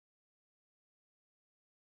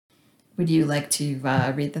Would you like to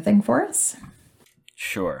read the thing for us?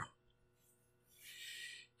 Sure.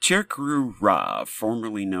 Cherkuru Ra,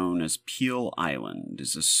 formerly known as Peel Island,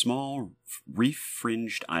 is a small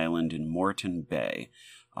reef-fringed island in Moreton Bay,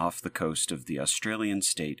 off the coast of the Australian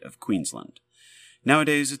state of Queensland.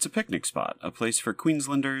 Nowadays, it's a picnic spot, a place for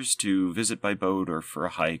Queenslanders to visit by boat or for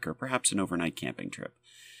a hike or perhaps an overnight camping trip.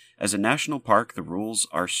 As a national park, the rules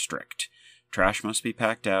are strict. Trash must be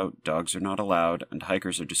packed out, dogs are not allowed, and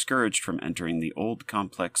hikers are discouraged from entering the old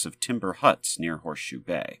complex of timber huts near Horseshoe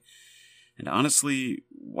Bay. And honestly,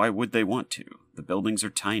 why would they want to? The buildings are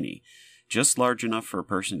tiny, just large enough for a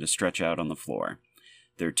person to stretch out on the floor.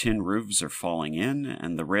 Their tin roofs are falling in,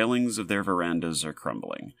 and the railings of their verandas are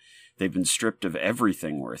crumbling. They've been stripped of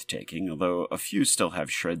everything worth taking, although a few still have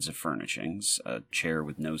shreds of furnishings, a chair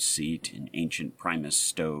with no seat, an ancient Primus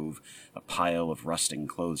stove, a pile of rusting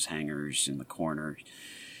clothes hangers in the corner.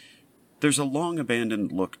 There's a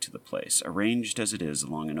long-abandoned look to the place, arranged as it is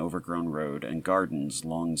along an overgrown road and gardens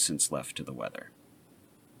long since left to the weather.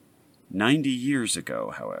 90 years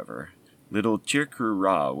ago, however, little Cherkuru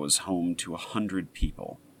Ra was home to 100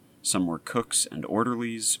 people. Some were cooks and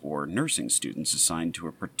orderlies, or nursing students assigned to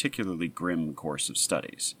a particularly grim course of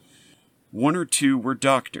studies. One or two were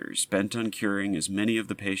doctors, bent on curing as many of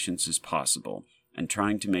the patients as possible, and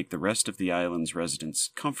trying to make the rest of the island's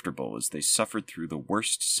residents comfortable as they suffered through the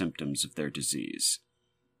worst symptoms of their disease: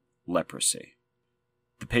 leprosy.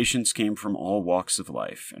 The patients came from all walks of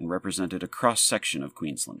life and represented a cross-section of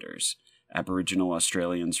Queenslanders: Aboriginal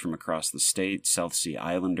Australians from across the state, South Sea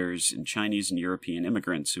Islanders, and Chinese and European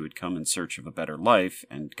immigrants who had come in search of a better life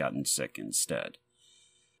and gotten sick instead.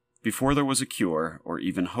 Before there was a cure, or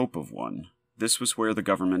even hope of one, this was where the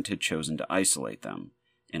government had chosen to isolate them,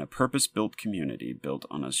 in a purpose-built community built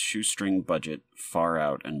on a shoestring budget far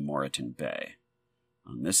out in Moreton Bay.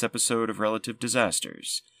 On this episode of Relative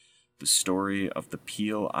Disasters, the story of the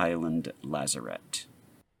Peel Island Lazaret.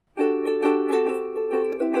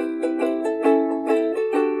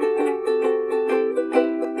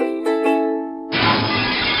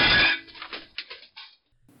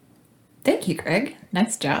 Thank you, Greg.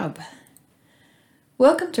 Nice job.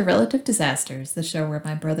 Welcome to Relative Disasters, the show where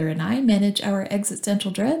my brother and I manage our existential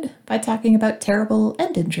dread by talking about terrible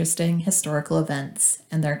and interesting historical events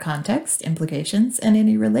and their context, implications, and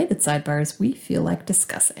any related sidebars we feel like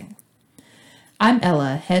discussing. I'm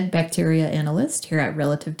Ella, head bacteria analyst here at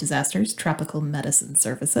Relative Disasters Tropical Medicine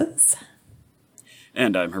Services.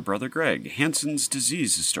 And I'm her brother Greg, Hansen's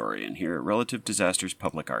disease historian here at Relative Disasters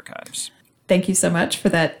Public Archives. Thank you so much for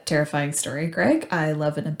that terrifying story, Greg. I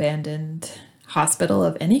love an abandoned hospital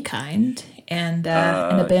of any kind, and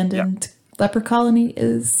an abandoned leper colony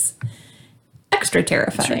is extra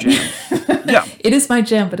terrifying. Yeah. It is my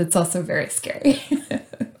jam, but it's also very scary.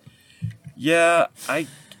 Yeah,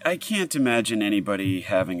 I can't imagine anybody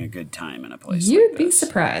having a good time in a place You'd like be this.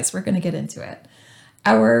 surprised. We're going to get into it.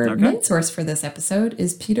 Our main source for this episode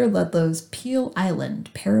is Peter Ludlow's Peel Island,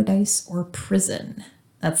 Paradise or Prison.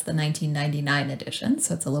 That's the 1999 edition,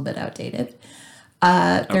 so it's a little bit outdated.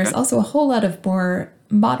 There's also a whole lot of more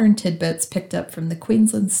modern tidbits picked up from the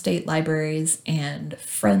Queensland State Libraries and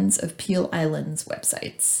Friends of Peel Island's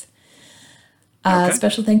websites.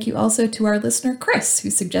 Special thank you also to our listener, Chris,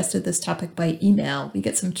 who suggested this topic by email. We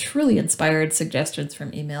get some truly inspired suggestions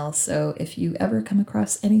from email, so if you ever come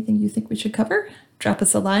across anything you think we should cover, drop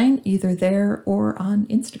us a line either there or on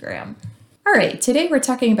Instagram. All right, today we're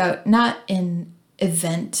talking about not an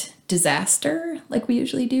event disaster like we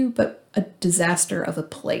usually do, but a disaster of a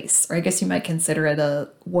place, or I guess you might consider it a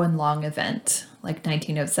one long event, like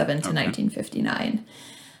 1907 to 1959,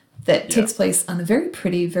 that takes place on a very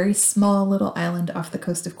pretty, very small little island off the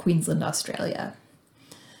coast of Queensland, Australia.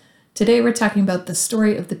 Today we're talking about the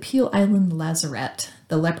story of the Peel Island Lazaret,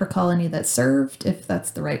 the leper colony that served, if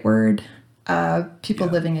that's the right word, people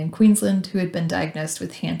living in Queensland who had been diagnosed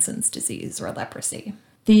with Hansen's disease or leprosy.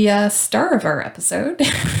 The star of our episode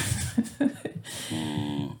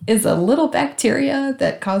is a little bacteria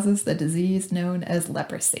that causes the disease known as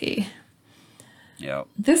leprosy. Yep.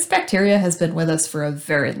 This bacteria has been with us for a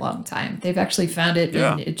very long time. They've actually found it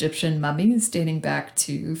in Egyptian mummies dating back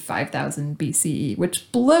to 5000 BCE,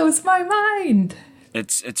 which blows my mind.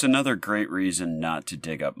 It's another great reason not to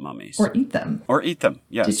dig up mummies. Or eat them. Or eat them,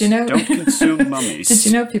 yes. Did you know? Don't consume mummies. Did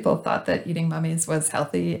you know people thought that eating mummies was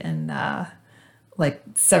healthy in,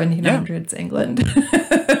 1700s England?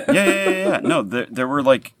 Yeah. No, there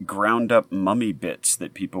were, ground up mummy bits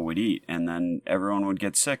that people would eat, and then everyone would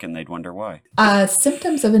get sick, and they'd wonder why.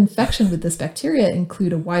 Symptoms of infection with this bacteria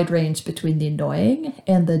include a wide range between the annoying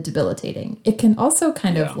and the debilitating. It can also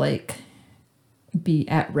kind of, be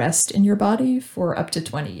at rest in your body for up to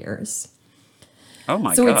 20 years. Oh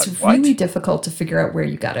my So God. it's really difficult to figure out where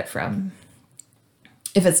you got it from.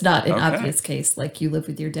 If it's not an Okay. obvious case, like you live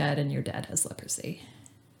with your dad and your dad has leprosy.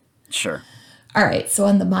 Sure. All right, so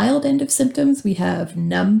on the mild end of symptoms, we have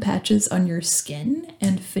numb patches on your skin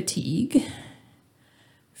and fatigue.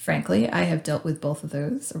 Frankly, I have dealt with both of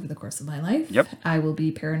those over the course of my life. Yep. I will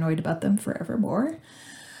be paranoid about them forevermore.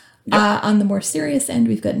 Yep. On the more serious end,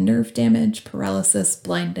 we've got nerve damage, paralysis,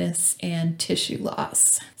 blindness, and tissue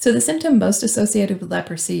loss. So the symptom most associated with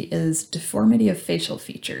leprosy is deformity of facial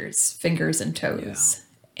features, fingers and toes.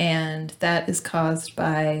 And that is caused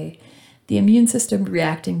by the immune system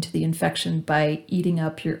reacting to the infection by eating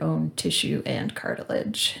up your own tissue and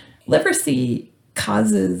cartilage. Leprosy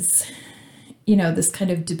causes, this kind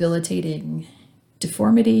of debilitating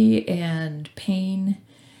deformity and pain.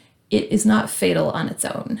 It is not fatal on its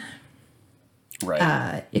own.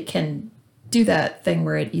 Right. It can do that thing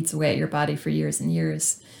where it eats away at your body for years and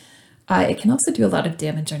years. It can also do a lot of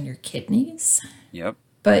damage on your kidneys. Yep.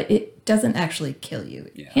 But it doesn't actually kill you.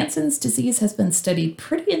 Yeah. Hansen's disease has been studied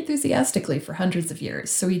pretty enthusiastically for hundreds of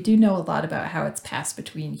years, so we do know a lot about how it's passed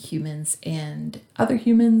between humans and other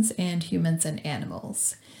humans and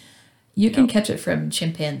animals. You can catch it from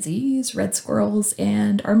chimpanzees, red squirrels,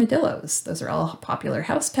 and armadillos. Those are all popular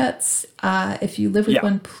house pets. If you live with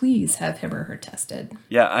one, please have him or her tested.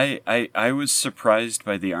 Yeah, I was surprised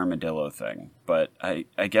by the armadillo thing, but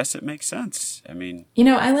I guess it makes sense. I mean,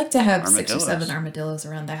 I like to have armadillos. 6 or 7 armadillos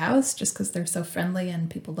around the house just because they're so friendly and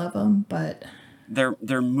people love them, but...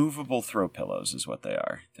 They're movable throw pillows is what they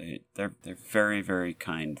are. They're very, very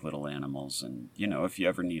kind little animals, and if you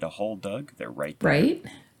ever need a hole dug, they're right there. Right?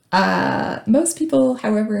 Most people,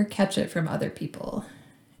 however, catch it from other people.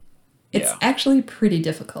 It's actually pretty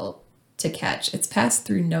difficult to catch. It's passed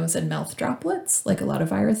through nose and mouth droplets, like a lot of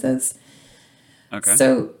viruses. Okay.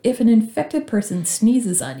 So if an infected person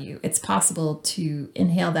sneezes on you, it's possible to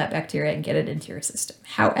inhale that bacteria and get it into your system.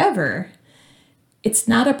 However, it's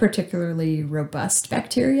not a particularly robust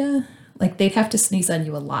bacteria. Like, they'd have to sneeze on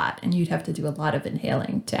you a lot, and you'd have to do a lot of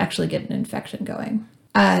inhaling to actually get an infection going.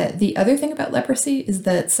 The other thing about leprosy is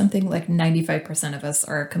that something like 95% of us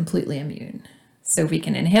are completely immune. So if we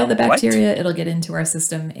can inhale the bacteria, it'll get into our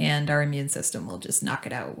system, and our immune system will just knock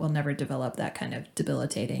it out. We'll never develop that kind of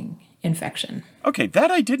debilitating infection. Okay,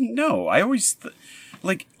 that I didn't know. I always,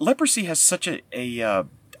 leprosy has such a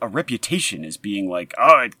reputation as being like,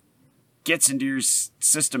 it gets into your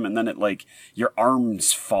system and then it your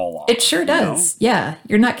arms fall off. It sure does. Yeah,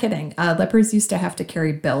 you're not kidding. Lepers used to have to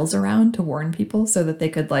carry bells around to warn people so that they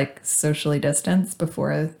could socially distance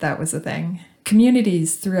before that was a thing.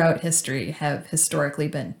 Communities throughout history have historically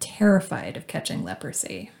been terrified of catching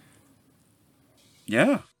leprosy.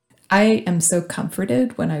 Yeah. I am so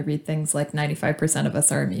comforted when I read things like 95% of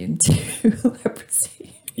us are immune to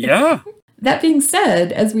leprosy. Yeah. That being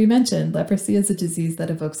said, as we mentioned, leprosy is a disease that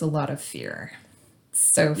evokes a lot of fear.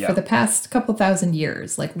 So for the past couple thousand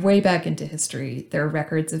years, way back into history, there are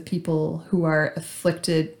records of people who are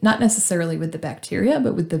afflicted, not necessarily with the bacteria,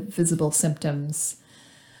 but with the visible symptoms.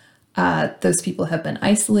 Those people have been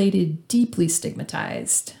isolated, deeply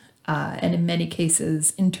stigmatized, and in many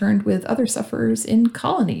cases interned with other sufferers in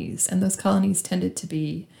colonies. And those colonies tended to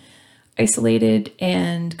be isolated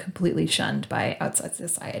and completely shunned by outside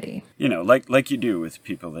society. Like you do with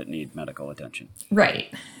people that need medical attention.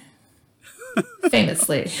 Right.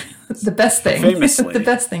 Famously. The best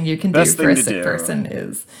thing you can do for a sick person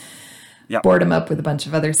is board them up with a bunch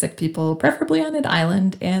of other sick people, preferably on an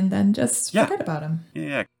island, and then just forget about them.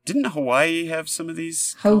 Yeah. Didn't Hawaii have some of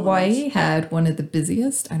these? Hawaii had one of the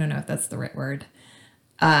busiest, I don't know if that's the right word,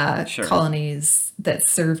 colonies that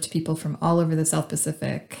served people from all over the South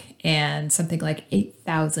Pacific, and something like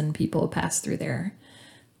 8,000 people passed through there.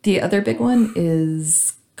 The other big one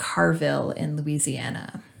is Carville in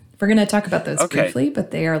Louisiana. We're going to talk about those briefly,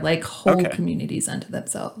 but they are whole communities unto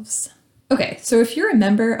themselves. Okay, so if you're a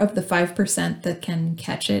member of the 5% that can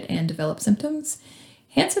catch it and develop symptoms,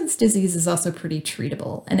 Hansen's disease is also pretty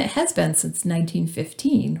treatable, and it has been since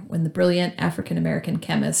 1915, when the brilliant African-American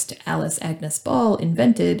chemist Alice Agnes Ball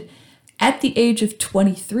invented, at the age of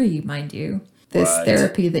 23, mind you, this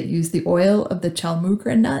therapy that used the oil of the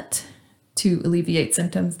chalmugra nut to alleviate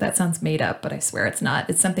symptoms. That sounds made up, but I swear it's not.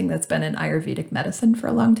 It's something that's been in Ayurvedic medicine for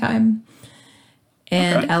a long time.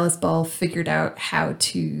 And Alice Ball figured out how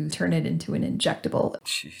to turn it into an injectable.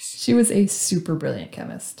 Jeez. She was a super brilliant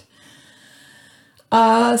chemist.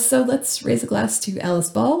 So let's raise a glass to Alice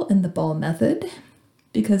Ball and the Ball method,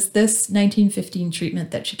 because this 1915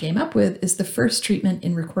 treatment that she came up with is the first treatment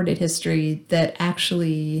in recorded history that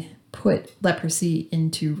actually put leprosy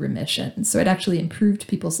into remission. So it actually improved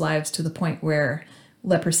people's lives to the point where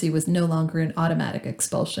leprosy was no longer an automatic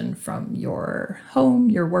expulsion from your home,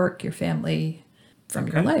 your work, your family, from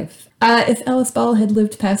your life. If Alice Ball had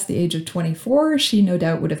lived past the age of 24, she no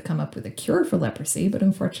doubt would have come up with a cure for leprosy, but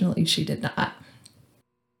unfortunately she did not.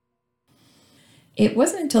 It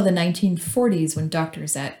wasn't until the 1940s when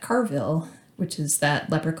doctors at Carville, which is that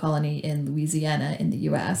leper colony in Louisiana in the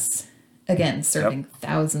US, again, serving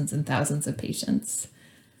thousands and thousands of patients.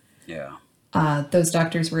 Yeah. Those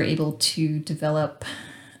doctors were able to develop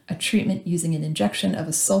a treatment using an injection of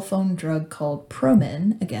a sulfone drug called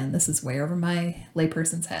Promin. Again, this is way over my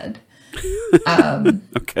layperson's head. Okay.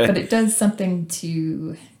 But it does something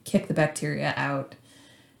to kick the bacteria out.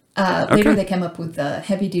 Later, they came up with a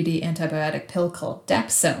heavy-duty antibiotic pill called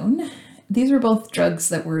Dapsone. These were both drugs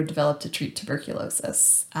that were developed to treat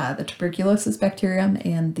tuberculosis. The tuberculosis bacterium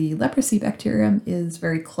and the leprosy bacterium is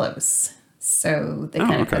very close. So they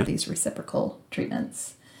kind of have these reciprocal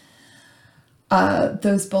treatments.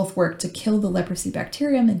 Those both work to kill the leprosy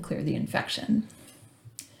bacterium and clear the infection.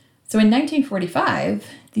 So in 1945,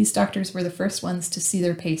 these doctors were the first ones to see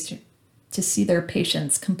their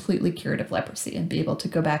patients completely cured of leprosy and be able to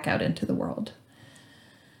go back out into the world.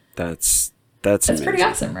 That's amazing. Pretty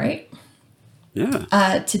awesome, right?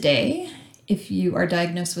 Yeah. Today, if you are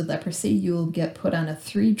diagnosed with leprosy, you will get put on a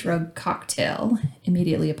 3-drug cocktail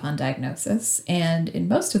immediately upon diagnosis. And in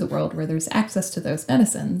most of the world where there's access to those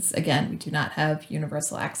medicines, again, we do not have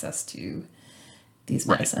universal access to these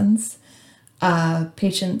medicines,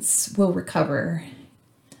 patients will recover.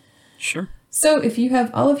 Sure. So if you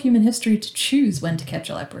have all of human history to choose when to catch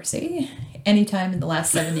a leprosy, anytime in the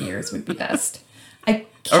last 70 years would be best. I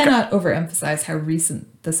cannot overemphasize how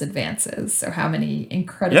recent this advance is. So how many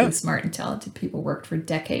incredibly smart and talented people worked for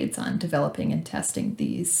decades on developing and testing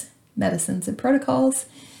these medicines and protocols,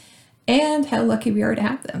 and how lucky we are to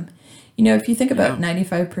have them. You know, if you think about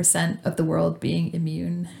 95% of the world being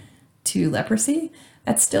immune to leprosy,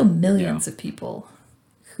 that's still millions of people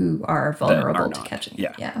who are vulnerable to catching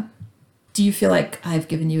it. Yeah. Do you feel like I've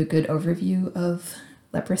given you a good overview of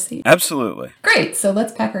leprosy? Absolutely. Great. So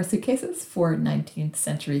let's pack our suitcases for 19th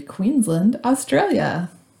century Queensland, Australia.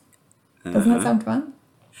 Doesn't that sound fun?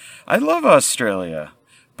 I love Australia,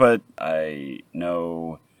 but I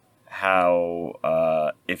know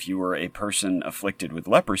how if you were a person afflicted with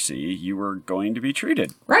leprosy, you were going to be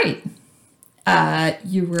treated. Right.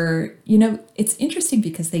 It's interesting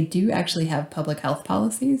because they do actually have public health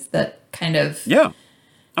policies that kind of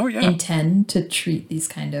intend to treat these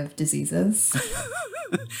kind of diseases.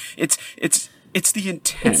 It's the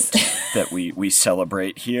intent that we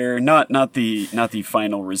celebrate here, not the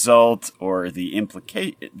final result or the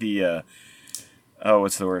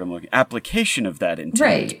application of that intent,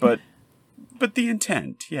 right. but the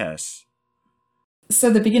intent, yes. So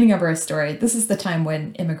the beginning of our story, this is the time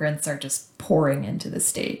when immigrants are just pouring into the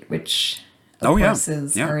state, which of course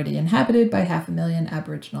is already inhabited by 500,000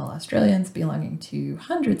 Aboriginal Australians belonging to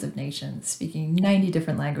hundreds of nations, speaking 90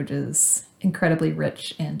 different languages, incredibly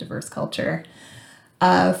rich and diverse culture.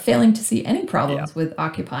 Failing to see any problems with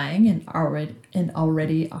occupying an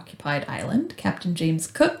already occupied island, Captain James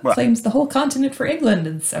Cook claims the whole continent for England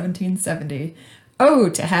in 1770. Oh,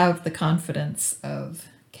 to have the confidence of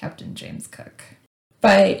Captain James Cook.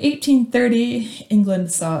 By 1830,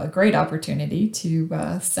 England saw a great opportunity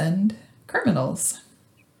to send criminals.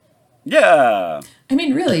 Yeah. I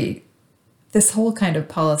mean, really, this whole kind of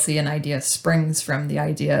policy and idea springs from the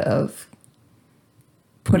idea of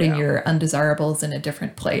putting your undesirables in a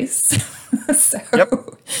different place.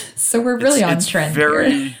 So we're really on trend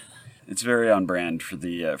here. It's very on brand for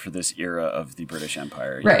this era of the British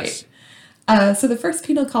Empire. Right. Yes. So the first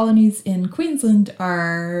penal colonies in Queensland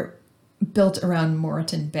are built around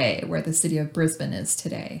Moreton Bay, where the city of Brisbane is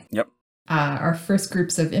today. Yep. Our first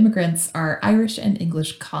groups of immigrants are Irish and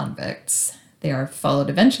English convicts. They are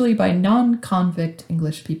followed eventually by non-convict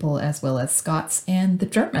English people, as well as Scots, and the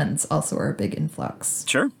Germans also are a big influx.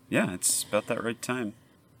 Sure. Yeah, it's about that right time.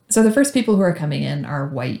 So the first people who are coming in are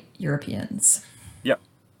white Europeans. Yep.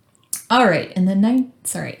 All right. In the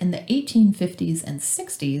 1850s and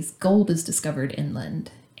 60s, gold is discovered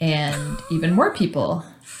inland, and even more people,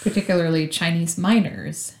 particularly Chinese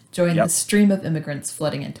miners, join the stream of immigrants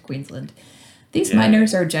flooding into Queensland. These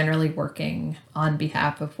miners are generally working on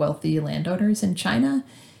behalf of wealthy landowners in China,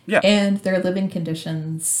 and their living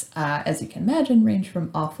conditions, as you can imagine, range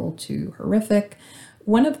from awful to horrific.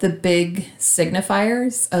 One of the big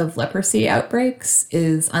signifiers of leprosy outbreaks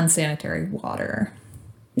is unsanitary water.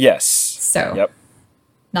 Yes. So,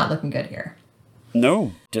 not looking good here.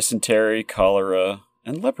 No. Dysentery, cholera,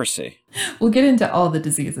 and leprosy. We'll get into all the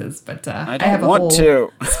diseases, but I I have a want whole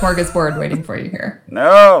to. smorgasbord waiting for you here.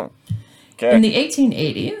 No. Okay. In the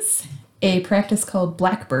 1880s, a practice called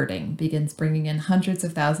blackbirding begins bringing in hundreds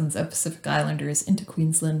of thousands of Pacific Islanders into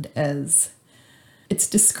Queensland as it's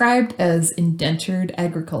described as indentured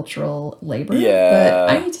agricultural labor. Yeah. But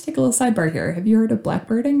I need to take a little sidebar here. Have you heard of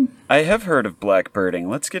blackbirding? I have heard of blackbirding.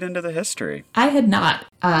 Let's get into the history. I had not.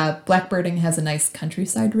 Blackbirding has a nice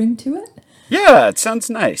countryside ring to it. Yeah, it sounds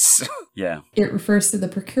nice. Yeah. It refers to the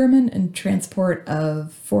procurement and transport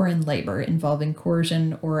of foreign labor involving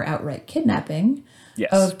coercion or outright kidnapping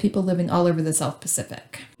Yes. of people living all over the South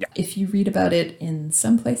Pacific. Yeah. If you read about it in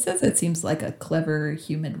some places, it seems like a clever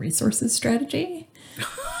human resources strategy.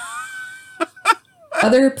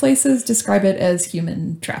 Other places describe it as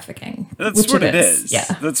human trafficking. That's what it is. Yeah.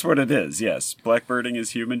 That's what it is, yes. Blackbirding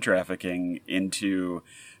is human trafficking into,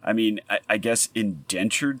 I guess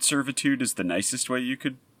indentured servitude is the nicest way you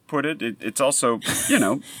could put it. It's also,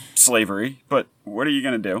 slavery, but what are you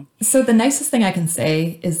going to do? So the nicest thing I can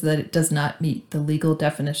say is that it does not meet the legal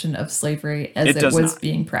definition of slavery as it was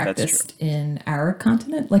being practiced in our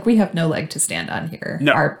continent. Like, we have no leg to stand on here.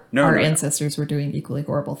 No. Our ancestors were doing equally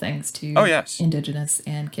horrible things to indigenous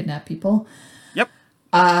and kidnapped people. Yep.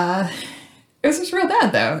 It was just real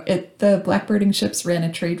bad, though. The blackbirding ships ran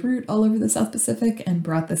a trade route all over the South Pacific and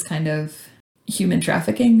brought this kind of human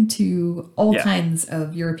trafficking to all kinds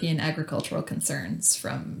of European agricultural concerns,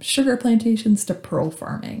 from sugar plantations to pearl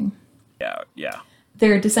farming. Yeah.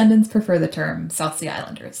 Their descendants prefer the term South Sea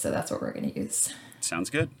Islanders, so that's what we're going to use. Sounds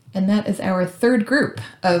good. And that is our third group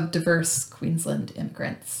of diverse Queensland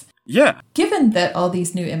immigrants. Yeah. Given that all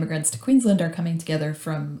these new immigrants to Queensland are coming together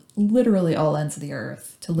from literally all ends of the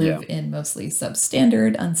earth to live in mostly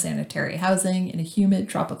substandard, unsanitary housing in a humid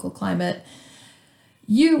tropical climate,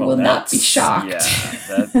 you will not be shocked.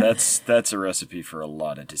 Yeah, that's a recipe for a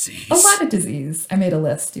lot of disease. A lot of disease. I made a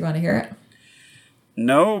list. Do you want to hear it?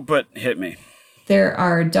 No, but hit me. There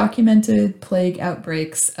are documented plague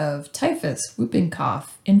outbreaks of typhus, whooping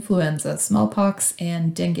cough, influenza, smallpox,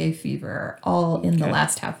 and dengue fever, all in the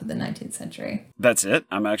last half of the 19th century. That's it?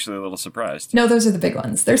 I'm actually a little surprised. No, those are the big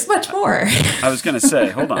ones. There's much more. I was going to say,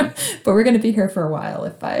 hold on. But we're going to be here for a while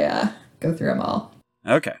if I go through them all.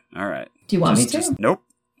 Okay, all right. Do you want me to? Nope.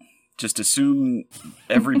 Just assume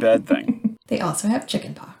every bad thing. They also have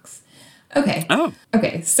chickenpox. Okay. Oh.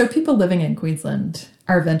 Okay, so people living in Queensland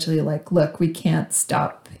are eventually like, look, we can't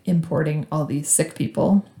stop importing all these sick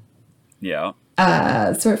people. Yeah.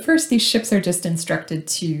 So at first, these ships are just instructed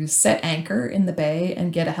to set anchor in the bay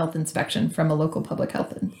and get a health inspection from a local public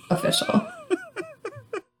health official.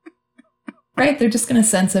 Right? They're just going to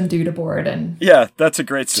send some dude aboard and that's a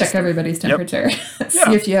great system. Check everybody's temperature.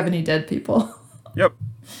 See if you have any dead people. Yep.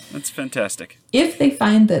 That's fantastic. If they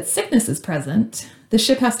find that sickness is present, the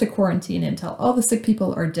ship has to quarantine until all the sick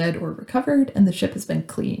people are dead or recovered and the ship has been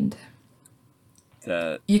cleaned.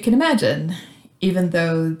 You can imagine, even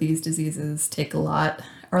though these diseases are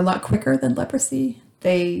a lot quicker than leprosy,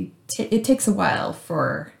 it takes a while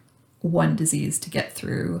for one disease to get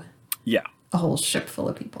through a whole ship full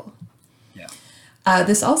of people. Yeah.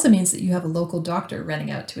 This also means that you have a local doctor running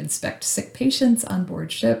out to inspect sick patients on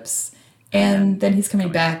board ships. And then he's coming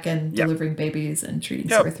back and delivering babies and treating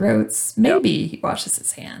sore throats. Maybe he washes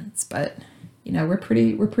his hands, but we're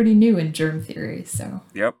pretty new in germ theory, so.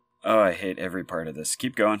 Yep. Oh, I hate every part of this.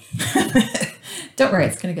 Keep going. Don't worry,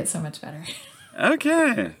 it's going to get so much better.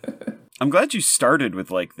 Okay. I'm glad you started with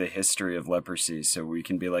the history of leprosy, so we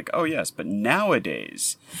can be like, oh yes, but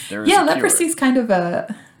nowadays there is leprosy's kind of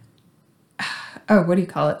a what do you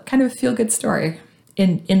call it? Kind of a feel-good story.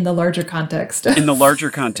 In the larger context. In the larger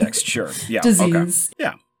context, sure. Yeah. Disease. Okay.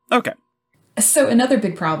 Yeah. Okay. So another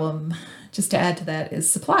big problem, just to add to that, is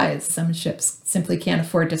supplies. Some ships simply can't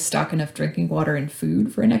afford to stock enough drinking water and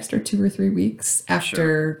food for an extra 2 or 3 weeks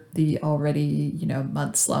after the already,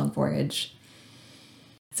 months-long voyage.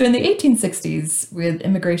 So in the 1860s, with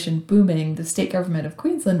immigration booming, the state government of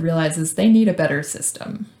Queensland realizes they need a better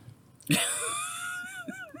system.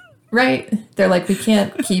 Right? They're like, we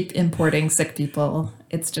can't keep importing sick people.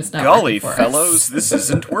 It's just not working for us. Golly, fellows, this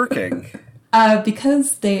isn't working.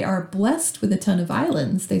 Because they are blessed with a ton of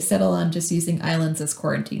islands, they settle on just using islands as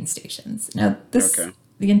quarantine stations. Now, the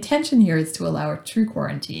intention here is to allow a true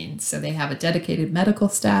quarantine, so they have a dedicated medical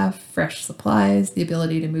staff, fresh supplies, the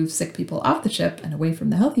ability to move sick people off the ship and away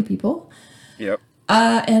from the healthy people. Yep.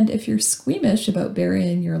 And if you're squeamish about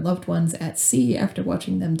burying your loved ones at sea after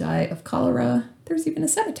watching them die of cholera, there's even a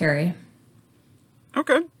cemetery.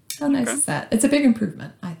 Okay. How nice is that? It's a big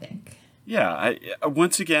improvement, I think. Yeah.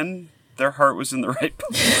 Once again, their heart was in the right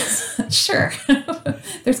place. Sure.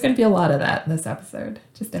 There's going to be a lot of that in this episode.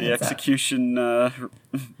 Just the execution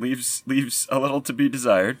leaves a little to be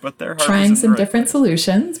desired, but their heart trying was in some the right different place.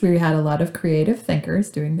 solutions. We had a lot of creative thinkers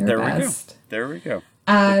doing their best. There we go.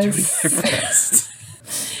 Doing their best.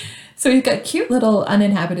 So we've got cute little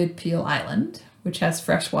uninhabited Peel Island, which has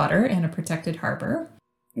fresh water and a protected harbor.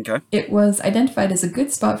 Okay. It was identified as a good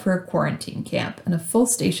spot for a quarantine camp, and a full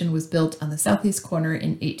station was built on the southeast corner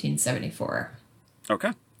in 1874.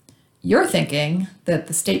 Okay. You're thinking that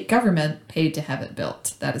the state government paid to have it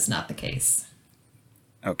built. That is not the case.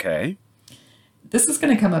 Okay. This is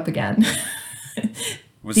going to come up again.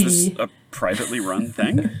 Was this a privately run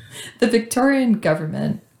thing? The Victorian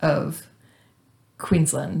government of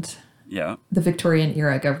Queensland. Yeah. The Victorian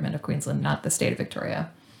era government of Queensland, not the state of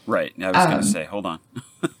Victoria. Right. I was going to say, hold on.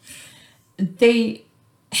 They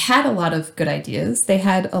had a lot of good ideas. They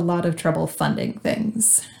had a lot of trouble funding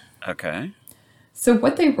things. Okay. So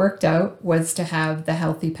what they worked out was to have the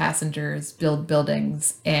healthy passengers build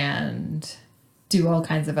buildings and do all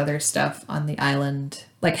kinds of other stuff on the island,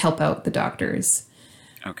 like help out the doctors.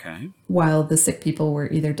 Okay. While the sick people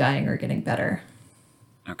were either dying or getting better.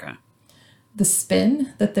 Okay. The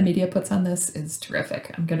spin that the media puts on this is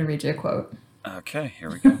terrific. I'm going to read you a quote. Okay,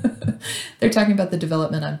 here we go. They're talking about the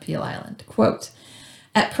development on Peel Island. Quote,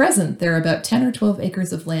 "At present, there are about 10 or 12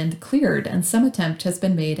 acres of land cleared, and some attempt has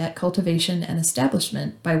been made at cultivation and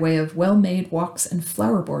establishment by way of well-made walks and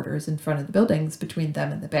flower borders in front of the buildings between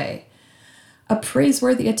them and the bay. A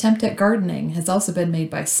praiseworthy attempt at gardening has also been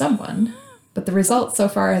made by someone, but the result so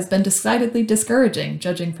far has been decidedly discouraging,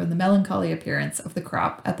 judging from the melancholy appearance of the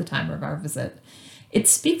crop at the time of our visit. It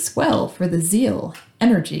speaks well for the zeal,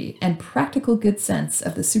 energy, and practical good sense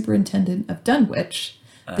of the superintendent of Dunwich,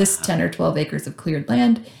 this 10 or 12 acres of cleared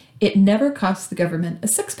land. It never cost the government a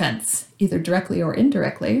sixpence, either directly or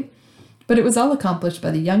indirectly, but it was all accomplished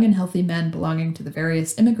by the young and healthy men belonging to the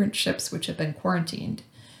various immigrant ships which have been quarantined,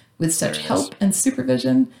 with such help and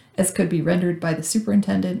supervision as could be rendered by the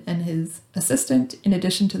superintendent and his assistant, in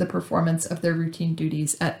addition to the performance of their routine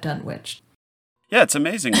duties at Dunwich." Yeah, it's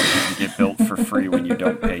amazing what you can get built for free when you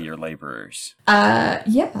don't pay your laborers.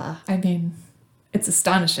 Yeah. I mean, it's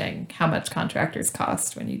astonishing how much contractors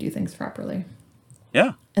cost when you do things properly.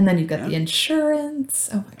 Yeah. And then you've got the insurance.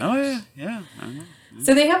 Oh, my gosh. Oh, yeah. I know.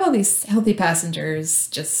 So they have all these healthy passengers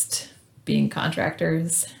just being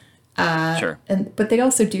contractors. Sure. But they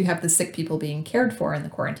also do have the sick people being cared for in the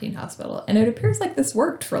quarantine hospital. And it appears like this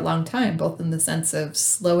worked for a long time, both in the sense of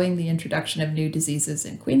slowing the introduction of new diseases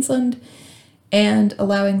in Queensland and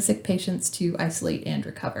allowing sick patients to isolate and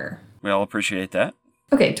recover. We all appreciate that.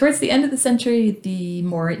 Okay, towards the end of the century, the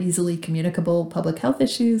more easily communicable public health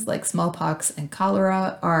issues like smallpox and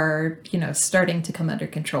cholera are, starting to come under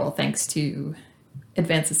control thanks to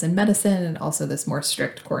advances in medicine and also this more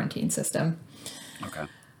strict quarantine system. Okay.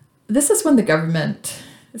 This is when the government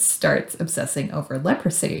starts obsessing over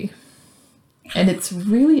leprosy, and it's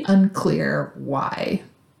really unclear why.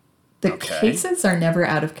 The cases are never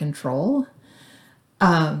out of control.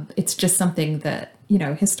 It's just something that,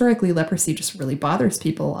 historically leprosy just really bothers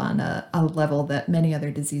people on a level that many other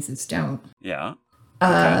diseases don't. Yeah.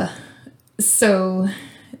 So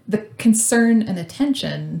the concern and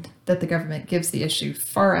attention that the government gives the issue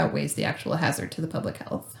far outweighs the actual hazard to the public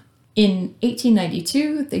health. In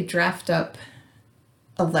 1892, they draft up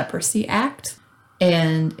a Leprosy Act,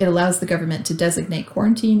 and it allows the government to designate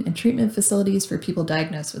quarantine and treatment facilities for people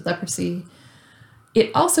diagnosed with leprosy. It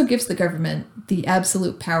also gives the government the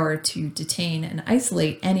absolute power to detain and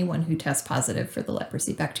isolate anyone who tests positive for the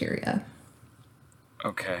leprosy bacteria.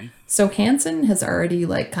 Okay. So Hansen has already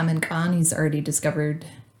come and gone. He's already discovered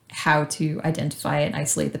how to identify and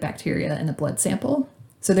isolate the bacteria in a blood sample.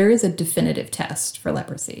 So there is a definitive test for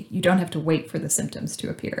leprosy. You don't have to wait for the symptoms to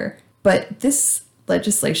appear. But this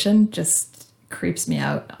legislation just creeps me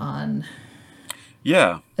out on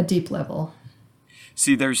a deep level.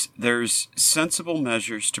 See, there's sensible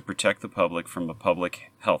measures to protect the public from a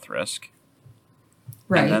public health risk.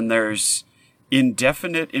 Right. And then there's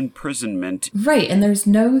indefinite imprisonment. Right, and there's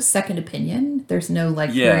no second opinion. There's no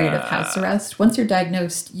period of house arrest. Once you're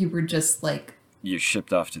diagnosed, you were just you're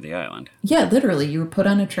shipped off to the island. Yeah, literally. You were put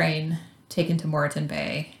on a train, taken to Moreton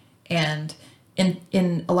Bay, and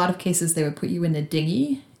in a lot of cases they would put you in a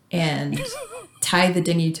dinghy and tie the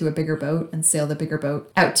dinghy to a bigger boat and sail the bigger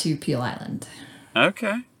boat out to Peel Island.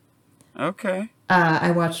 Okay.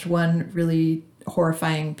 I watched one really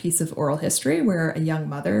horrifying piece of oral history where a young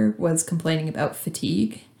mother was complaining about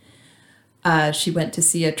fatigue. She went to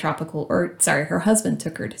see her husband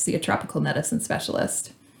took her to see a tropical medicine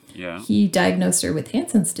specialist. Yeah. He diagnosed her with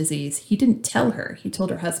Hansen's disease. He didn't tell her. He told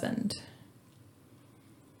her husband.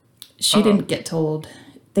 She didn't get told.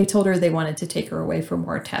 They told her they wanted to take her away for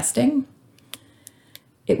more testing.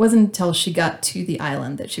 It wasn't until she got to the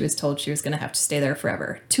island that she was told she was going to have to stay there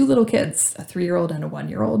forever. 2 little kids, a 3-year-old and a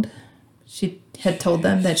 1-year-old. She had told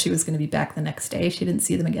them that she was going to be back the next day. She didn't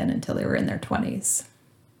see them again until they were in their 20s.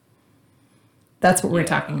 That's what we're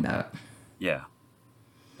talking about. Yeah.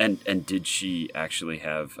 And did she actually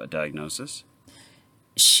have a diagnosis?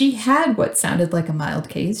 She had what sounded like a mild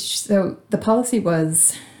case. So the policy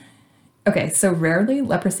was, okay, so rarely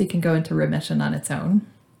leprosy can go into remission on its own.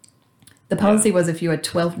 The policy was if you had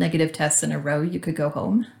 12 negative tests in a row, you could go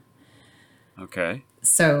home. Okay.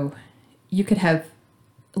 So you could have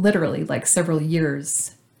literally like several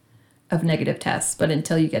years of negative tests, but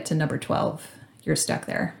until you get to number 12, you're stuck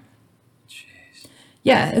there. Jeez.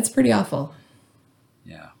 Yeah, it's pretty awful.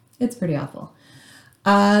 Yeah. It's pretty awful.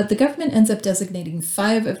 The government ends up designating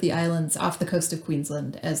 5 of the islands off the coast of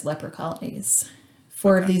Queensland as leper colonies.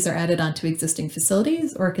 4 of these are added onto existing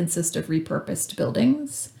facilities or consist of repurposed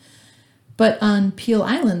buildings. But on Peel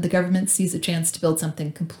Island, the government sees a chance to build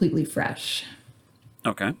something completely fresh.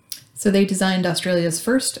 Okay. So they designed Australia's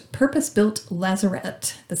first purpose-built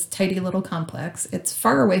lazaret, this tidy little complex. It's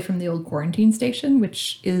far away from the old quarantine station,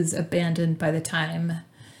 which is abandoned by the time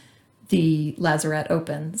the lazaret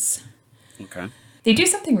opens. Okay. They do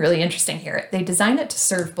something really interesting here. They design it to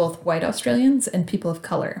serve both white Australians and people of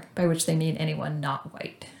color, by which they mean anyone not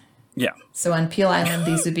white. Yeah. So on Peel Island,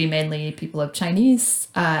 these would be mainly people of Chinese,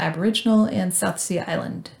 Aboriginal, and South Sea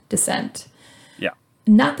Island descent. Yeah.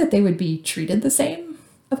 Not that they would be treated the same,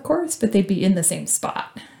 of course, but they'd be in the same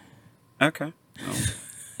spot. Okay.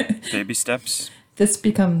 Well, baby steps. This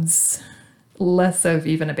becomes less of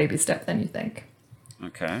even a baby step than you think.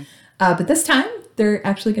 Okay. But this time, they're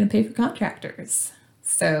actually going to pay for contractors.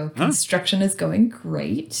 So construction is going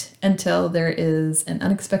great until there is an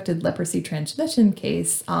unexpected leprosy transmission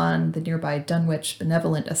case on the nearby Dunwich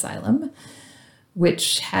Benevolent Asylum,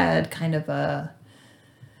 which had kind of a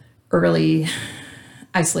early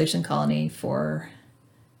isolation colony for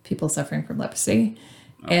people suffering from leprosy.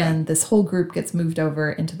 Okay. And this whole group gets moved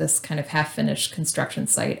over into this kind of half-finished construction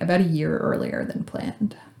site about a year earlier than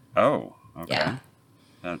planned. Oh, okay. Yeah.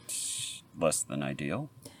 That's less than ideal.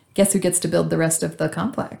 Guess who gets to build the rest of the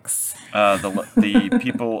complex? The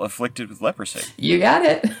people afflicted with leprosy. You got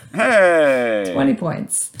it. Hey! 20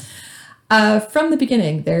 points. From the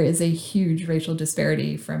beginning, there is a huge racial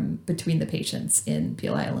disparity between the patients in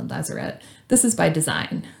Peel Island Lazaret. This is by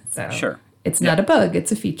design. So sure. It's not a bug,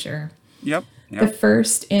 it's a feature. Yep. The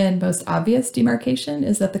first and most obvious demarcation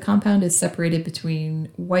is that the compound is separated between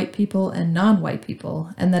white people and non-white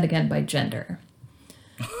people, and then again by gender.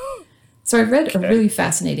 So I read a really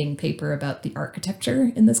fascinating paper about the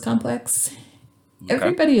architecture in this complex. Okay.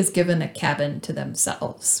 Everybody is given a cabin to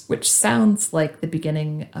themselves, which sounds like the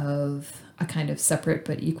beginning of a kind of separate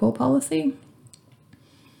but equal policy.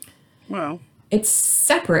 Well, it's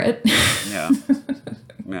separate. Yeah.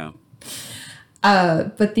 Yeah.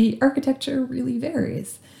 But the architecture really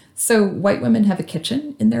varies. So white women have a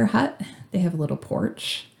kitchen in their hut. They have a little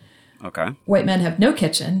porch. Okay. White men have no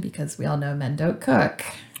kitchen because we all know men don't cook.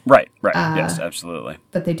 Right. Yes, absolutely.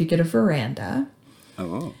 But they do get a veranda.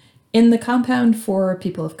 Oh. In the compound for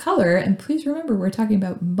people of color, and please remember, we're talking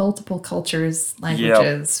about multiple cultures,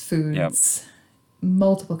 languages, foods,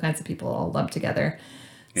 multiple kinds of people all lumped together.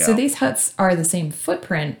 Yep. So these huts are the same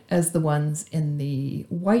footprint as the ones in the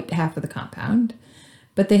white half of the compound,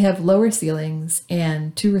 but they have lower ceilings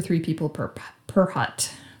and 2 or 3 people per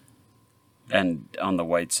hut. And on the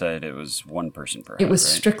white side, it was 1 person per hut, It was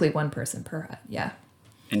right? strictly 1 person per hut, yeah.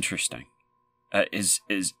 Interesting. Is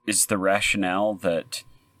the rationale that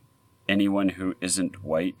anyone who isn't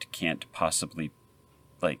white can't possibly,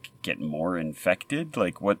 get more infected?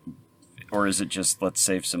 What... Or is it just, let's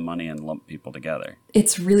save some money and lump people together?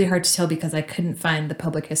 It's really hard to tell because I couldn't find the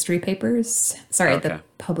public history papers. The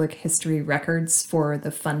public history records for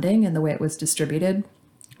the funding and the way it was distributed.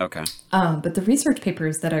 Okay. But the research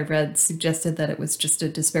papers that I read suggested that it was just a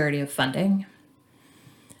disparity of funding.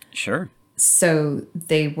 Sure. So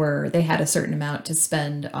they had a certain amount to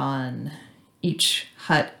spend on each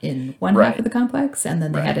hut in one half of the complex, and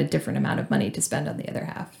then they had a different amount of money to spend on the other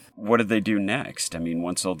half. What did they do next? I mean,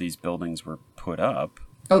 once all these buildings were put up...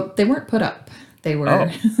 Oh, they weren't put up. They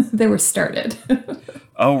were they were started.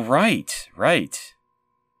 Oh, right.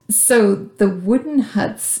 So the wooden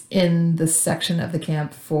huts in the section of the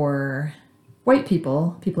camp for white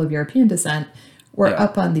people of European descent, were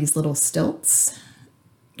up on these little stilts,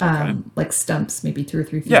 like stumps, maybe 2 or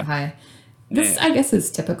 3 feet high. This, I guess,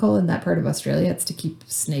 is typical in that part of Australia. It's to keep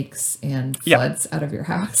snakes and floods out of your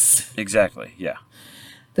house. Exactly, yeah.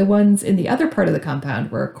 The ones in the other part of the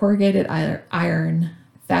compound were corrugated iron,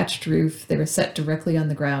 thatched roof. They were set directly on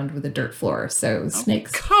the ground with a dirt floor. So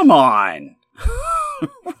snakes. Come on!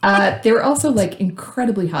 They were also like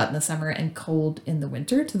incredibly hot in the summer and cold in the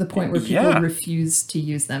winter, to the point where people refused to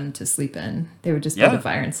use them to sleep in. They would just build a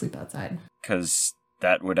fire and sleep outside. Because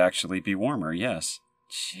that would actually be warmer, yes.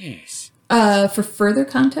 Jeez. For further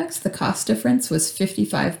context, the cost difference was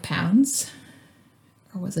 55 pounds.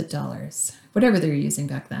 Or was it dollars? Whatever they were using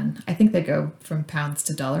back then. I think they go from pounds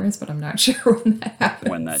to dollars, but I'm not sure when that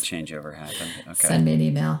happened. When that changeover happened. Okay. Send me an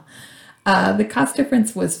email. The cost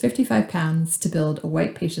difference was 55 pounds to build a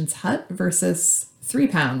white patient's hut versus 3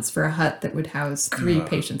 pounds for a hut that would house 3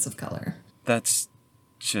 patients of color. That's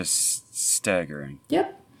just staggering.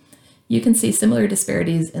 Yep. You can see similar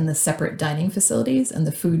disparities in the separate dining facilities and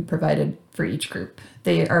the food provided for each group.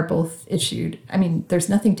 They are both issued. I mean, there's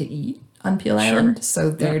nothing to eat on Peel Island, so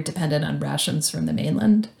they're dependent on rations from the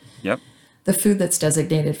mainland. Yep. The food that's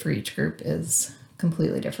designated for each group is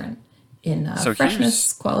completely different in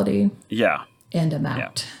freshness, quality, and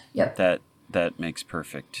amount. Yep. That makes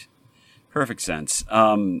perfect sense.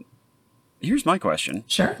 Here's my question.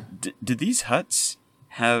 Sure. Did these huts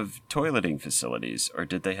have toileting facilities, or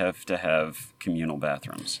did they have to have communal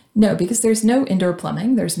bathrooms? No, because there's no indoor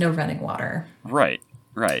plumbing. There's no running water. Right.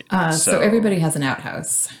 So everybody has an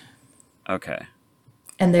outhouse. Okay.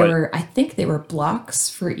 And I think they were blocks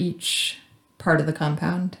for each part of the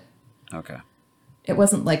compound. Okay. It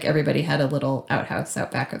wasn't like everybody had a little outhouse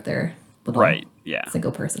out back of their little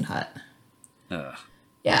single person hut. Ugh.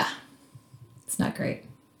 Yeah. It's not great.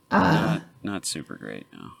 Not super great,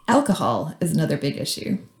 no. Alcohol is another big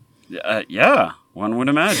issue. Yeah, one would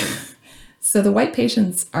imagine. So the white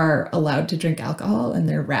patients are allowed to drink alcohol, and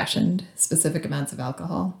they're rationed specific amounts of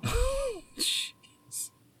alcohol.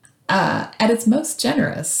 At its most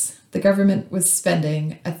generous, the government was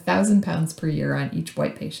spending £1,000 per year on each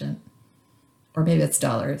white patient. Or maybe it's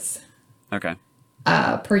dollars. Okay.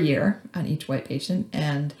 Per year on each white patient,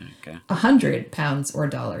 and £100 or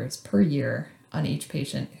dollars per year on each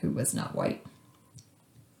patient who was not white.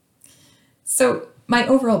 So my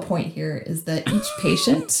overall point here is that each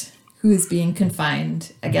patient who is being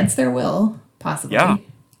confined against their will, possibly,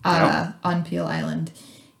 on Peel Island,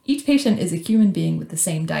 each patient is a human being with the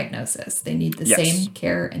same diagnosis. They need the same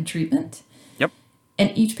care and treatment. Yep.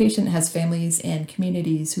 And each patient has families and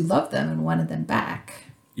communities who love them and wanted them back.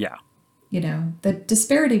 Yeah. You know, the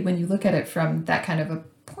disparity when you look at it from that kind of a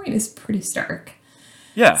point is pretty stark.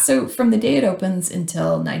 Yeah. So from the day it opens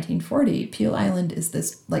until 1940, Peel Island is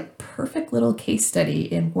this like perfect little case study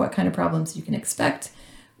in what kind of problems you can expect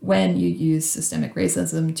when you use systemic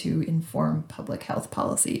racism to inform public health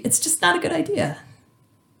policy. It's just not a good idea.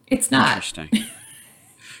 It's not. Interesting.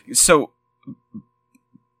 So,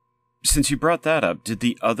 since you brought that up, did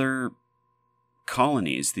the other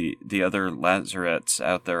colonies, the other lazarettes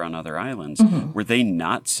out there on other islands, were they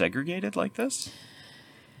not segregated like this?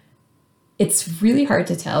 It's really hard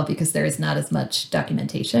to tell because there is not as much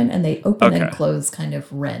documentation, and they open and close kind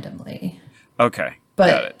of randomly. Okay. But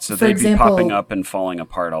got it. So they'd be popping up and falling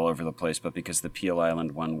apart all over the place, but because the Peel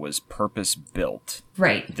Island one was purpose-built,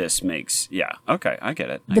 right? This makes, okay, I get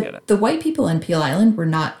it. The white people on Peel Island were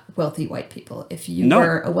not wealthy white people. If you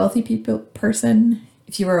were a wealthy person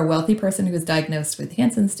who was diagnosed with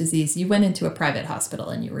Hansen's disease, you went into a private hospital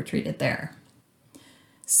and you were treated there.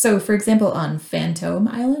 So, for example, on Fantome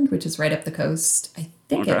Island, which is right up the coast, I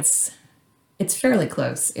think it's fairly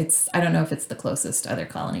close. I don't know if it's the closest other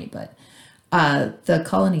colony, but the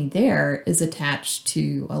colony there is attached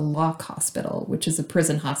to a Locke Hospital, which is a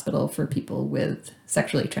prison hospital for people with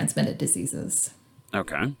sexually transmitted diseases.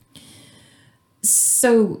 Okay.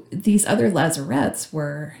 So these other lazarettes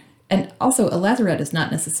were, and also a lazarette is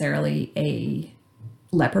not necessarily a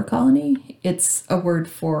leper colony. It's a word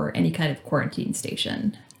for any kind of quarantine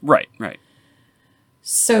station. Right.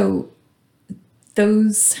 So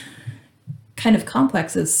those kind of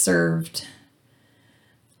complexes served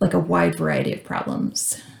like a wide variety of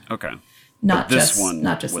problems. Okay. Not this just one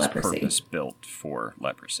not just was leprosy. Purpose-built for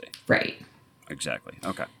leprosy. Right. Exactly.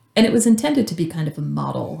 Okay. And it was intended to be kind of a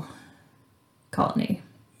model colony.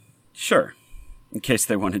 Sure. In case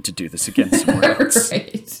they wanted to do this again somewhere else.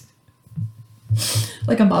 Right.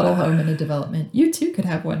 Like a model home in a development. You too could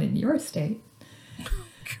have one in your state.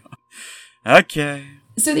 Okay.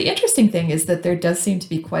 So the interesting thing is that there does seem to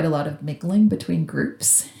be quite a lot of mingling between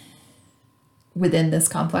groups within this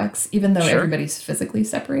complex, even though everybody's physically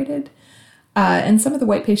separated. And some of the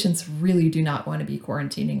white patients really do not want to be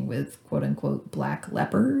quarantining with quote unquote black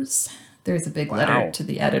lepers. There's a big letter to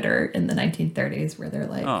the editor in the 1930s where they're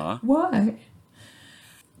like, why?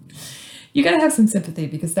 You got to have some sympathy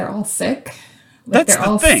because they're all sick. Like they're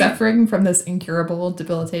all suffering from this incurable,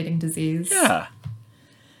 debilitating disease. Yeah.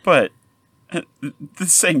 But at the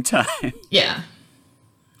same time. Yeah.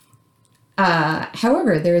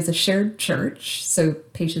 However, there is a shared church, so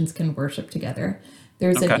patients can worship together.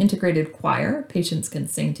 There's an integrated choir. Patients can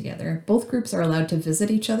sing together. Both groups are allowed to visit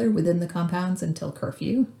each other within the compounds until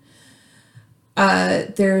curfew.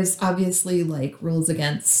 There's obviously like rules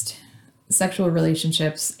against sexual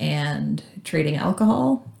relationships and trading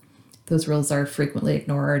alcohol. Those rules are frequently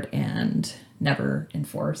ignored and never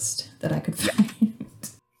enforced that I could find.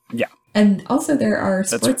 Yeah. And also there are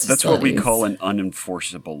sports That's what we call an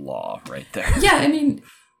unenforceable law right there. Yeah, I mean,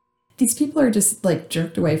 these people are just like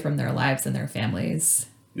jerked away from their lives and their families.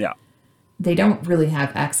 Yeah. They don't really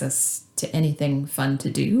have access to anything fun to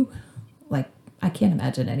do. Like, I can't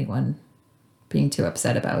imagine anyone being too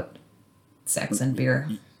upset about sex and beer.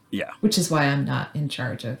 Yeah. Which is why I'm not in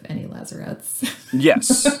charge of any lazarettes.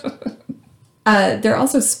 Yes. There are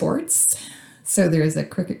also sports. So there's a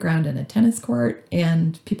cricket ground and a tennis court,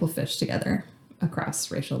 and people fish together across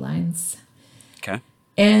racial lines. Okay.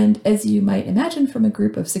 And as you might imagine from a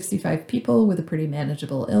group of 65 people with a pretty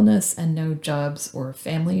manageable illness and no jobs or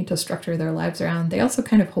family to structure their lives around, they also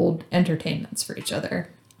kind of hold entertainments for each other.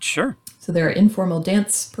 Sure. So there are informal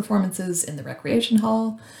dance performances in the recreation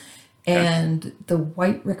hall, and the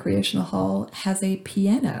white recreational hall has a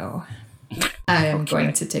piano. I am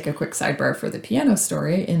going to take a quick sidebar for the piano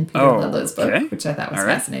story in Peter Ludlow's book, which I thought was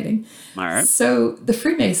fascinating. All right. So the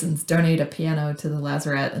Freemasons donate a piano to the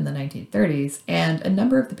lazarette in the 1930s, and a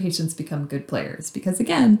number of the patients become good players because,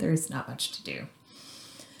 again, there's not much to do.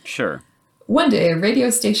 Sure. One day, a radio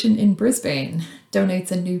station in Brisbane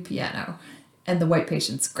donates a new piano, and the white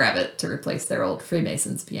patients grab it to replace their old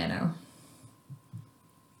Freemasons piano.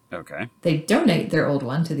 Okay. They donate their old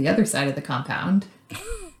one to the other side of the compound.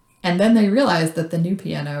 And then they realize that the new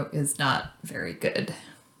piano is not very good.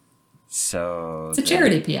 So it's a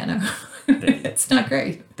charity piano. It's not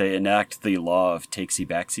great. They enact the law of takesy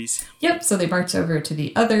backsies. Yep. So they march over to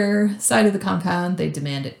the other side of the compound. They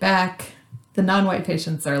demand it back. The non-white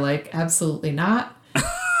patients are like, absolutely not.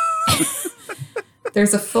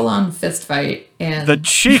 There's a full-on fist fight, and the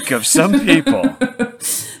cheek of some people.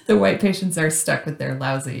 The white patients are stuck with their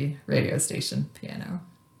lousy radio station piano.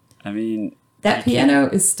 I mean, that piano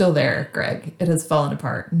is still there, Greg. It has fallen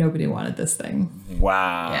apart. Nobody wanted this thing.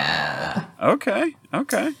 Wow. Yeah. Okay.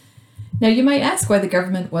 Now, you might ask why the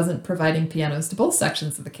government wasn't providing pianos to both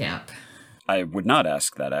sections of the camp. I would not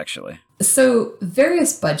ask that, actually. So,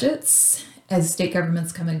 various budgets, as state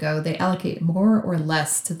governments come and go, they allocate more or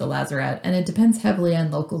less to the lazarette, and it depends heavily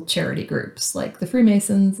on local charity groups like the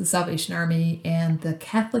Freemasons, the Salvation Army, and the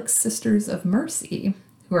Catholic Sisters of Mercy,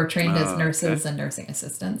 who are trained as nurses and nursing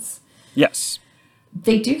assistants. Yes.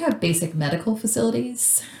 They do have basic medical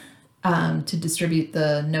facilities to distribute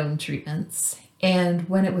the known treatments. And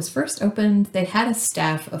when it was first opened, they had a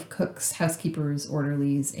staff of cooks, housekeepers,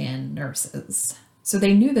 orderlies, and nurses. So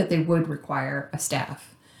they knew that they would require a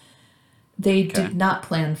staff. They did not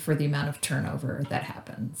plan for the amount of turnover that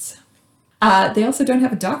happens. They also don't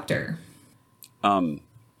have a doctor. I'm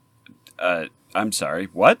sorry,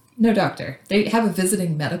 what? No doctor. They have a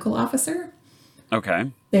visiting medical officer.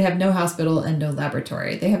 Okay. They have no hospital and no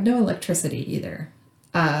laboratory. They have no electricity either.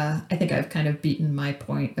 I think I've kind of beaten my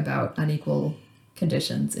point about unequal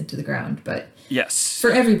conditions into the ground, but yes,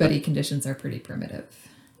 for everybody, conditions are pretty primitive.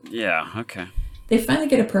 Yeah, okay. They finally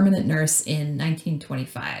get a permanent nurse in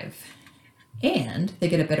 1925, and they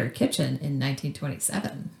get a better kitchen in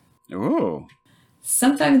 1927. Ooh.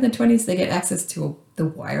 Sometime in the 20s, they get access to the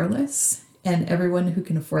wireless, and everyone who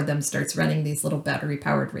can afford them starts running these little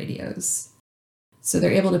battery-powered radios. So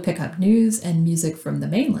they're able to pick up news and music from the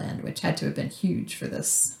mainland, which had to have been huge for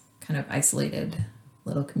this kind of isolated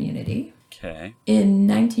little community. Okay. In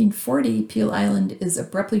 1940, Peel Island is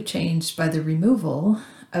abruptly changed by the removal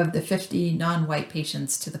of the 50 non-white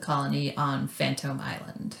patients to the colony on Phantom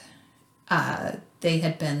Island. They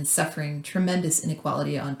had been suffering tremendous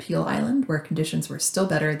inequality on Peel Island, where conditions were still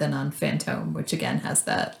better than on Phantom, which again has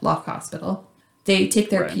that lock hospital. They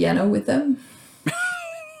take their piano with them.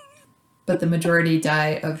 But the majority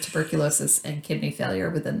die of tuberculosis and kidney failure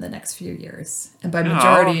within the next few years. And by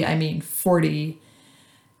majority, I mean 40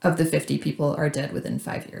 of the 50 people are dead within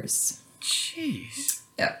 5 years. Jeez.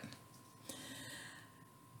 Yep.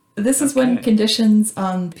 This is when conditions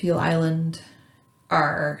on Peel Island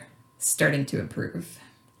are starting to improve.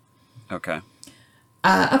 Okay.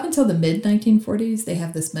 Up until the mid-1940s, they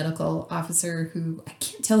have this medical officer who, I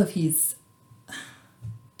can't tell if he's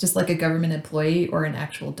just like a government employee or an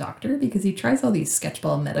actual doctor, because he tries all these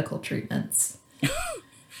sketchball medical treatments.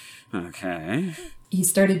 Okay. He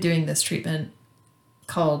started doing this treatment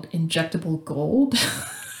called injectable gold.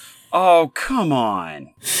 Oh, come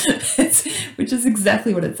on. Which is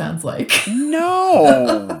exactly what it sounds like.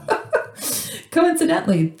 No.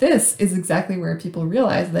 Coincidentally, this is exactly where people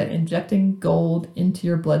realize that injecting gold into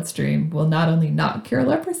your bloodstream will not only not cure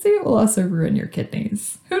leprosy, it will also ruin your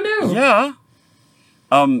kidneys. Who knew? Yeah.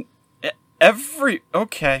 Okay.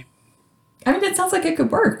 I mean, it sounds like it could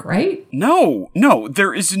work, right? No,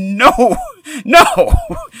 there is no,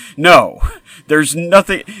 there's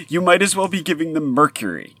nothing. You might as well be giving them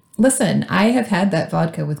mercury. Listen, I have had that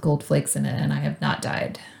vodka with gold flakes in it, and I have not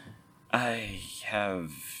died. I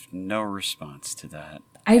have no response to that.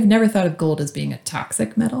 I've never thought of gold as being a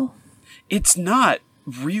toxic metal. It's not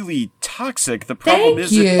really toxic. The problem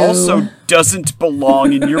is you. it also doesn't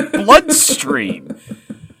belong in your bloodstream.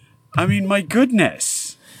 I mean, my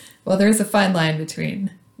goodness. Well, there is a fine line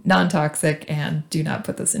between non-toxic and do not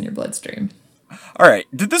put this in your bloodstream. All right.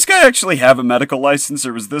 Did this guy actually have a medical license,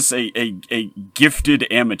 or was this a gifted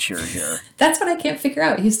amateur here? That's what I can't figure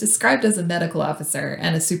out. He's described as a medical officer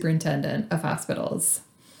and a superintendent of hospitals.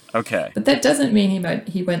 Okay. But that doesn't mean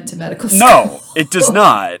he went to medical school. No, it does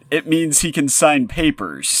not. It means he can sign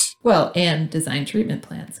papers. Well, and design treatment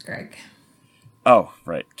plans, Greg. Oh,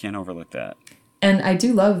 right. Can't overlook that. And I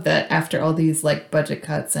do love that after all these like budget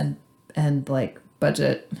cuts and like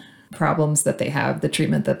budget problems that they have, the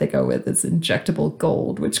treatment that they go with is injectable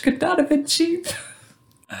gold, which could not have been cheap.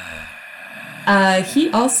 He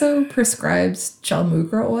also prescribes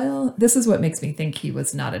Chalmugra oil. This is what makes me think he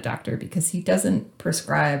was not a doctor, because he doesn't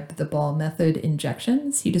prescribe the Ball method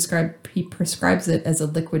injections. He prescribes it as a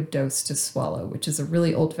liquid dose to swallow, which is a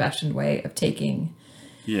really old-fashioned way of taking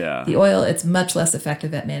the oil. It's much less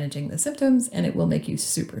effective at managing the symptoms, and it will make you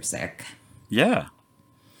super sick. Yeah.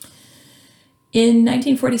 In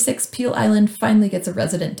 1946, Peel Island finally gets a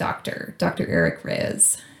resident doctor, Dr. Eric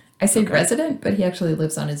Reyes. I say resident, but he actually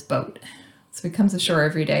lives on his boat. So he comes ashore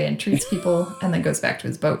every day and treats people and then goes back to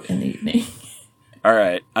his boat in the evening. All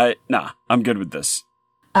right. I'm good with this.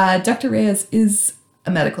 Dr. Reyes is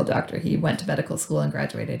a medical doctor. He went to medical school and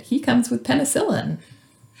graduated. He comes with penicillin.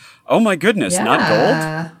 Oh my goodness, not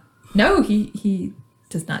gold? No, he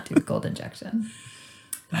does not do a gold injection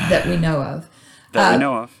that we know of.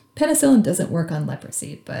 Penicillin doesn't work on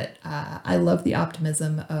leprosy, but I love the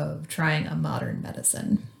optimism of trying a modern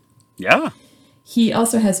medicine. Yeah. He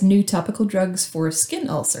also has new topical drugs for skin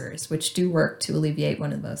ulcers, which do work to alleviate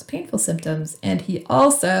one of the most painful symptoms. And he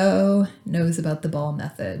also knows about the Ball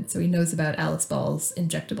method. So he knows about Alice Ball's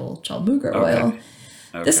injectable Chalmugra oil.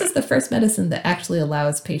 Okay. This is the first medicine that actually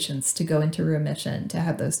allows patients to go into remission, to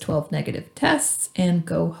have those 12 negative tests and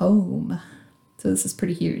go home. So this is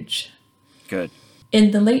pretty huge. Good.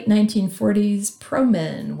 In the late 1940s,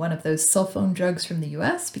 Promin, one of those sulfone drugs from the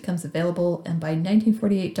US, becomes available, and by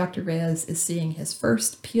 1948, Dr. Reyes is seeing his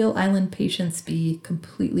first Peel Island patients be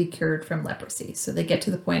completely cured from leprosy. So they get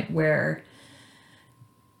to the point where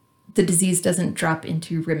the disease doesn't drop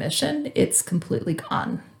into remission, it's completely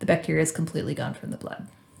gone. The bacteria is completely gone from the blood.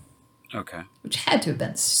 Okay. Which had to have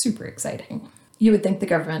been super exciting. You would think the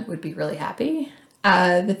government would be really happy.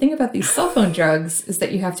 The thing about these sulfone drugs is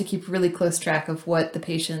that you have to keep really close track of what the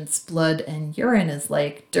patient's blood and urine is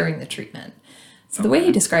like during the treatment. So the way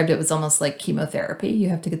he described it was almost like chemotherapy. You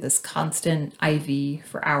have to get this constant IV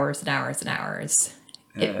for hours and hours and hours.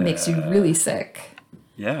 It makes you really sick.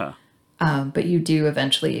 Yeah. But you do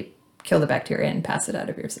eventually kill the bacteria and pass it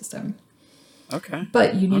out of your system. Okay.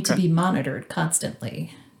 But you need to be monitored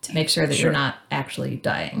constantly to make sure that you're not actually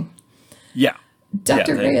dying. Yeah.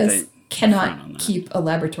 Dr. Reyes cannot keep a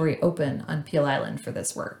laboratory open on Peel Island for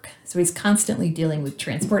this work. So he's constantly dealing with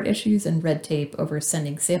transport issues and red tape over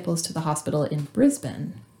sending samples to the hospital in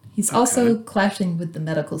Brisbane. He's also clashing with the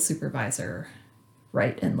medical supervisor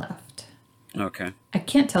right and left. Okay. I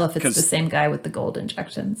can't tell if it's the same guy with the gold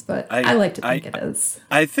injections, but I like to think it is.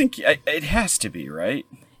 I think it has to be, right?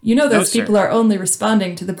 You know, those people are only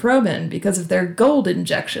responding to the Promin because of their gold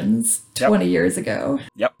injections 20 years ago.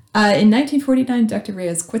 Yep. In 1949, Dr.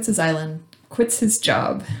 Reyes quits his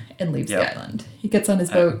job, and leaves the island. He gets on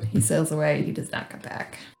his boat, he sails away, he does not come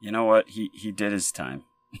back. You know what? He did his time.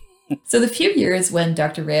 So the few years when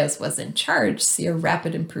Dr. Reyes was in charge see a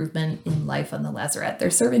rapid improvement in life on the lazaret. They're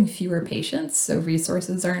serving fewer patients, so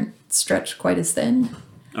resources aren't stretched quite as thin.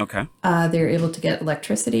 Okay. They're able to get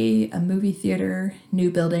electricity, a movie theater, new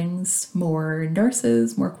buildings, more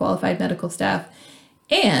nurses, more qualified medical staff,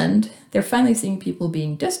 and they're finally seeing people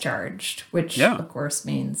being discharged, which of course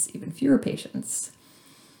means even fewer patients.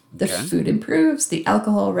 The food improves. The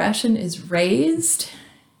alcohol ration is raised.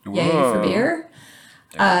 Yay for beer.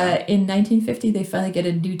 In 1950, they finally get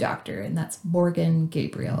a new doctor, and that's Morgan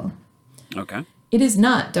Gabriel. Okay. It is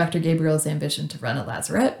not Dr. Gabriel's ambition to run a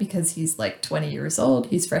lazaret because he's like 20 years old,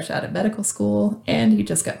 he's fresh out of medical school, and he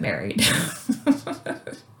just got married.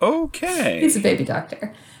 Okay. He's a baby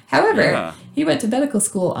doctor. However, he went to medical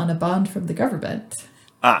school on a bond from the government.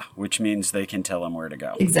 Which means they can tell him where to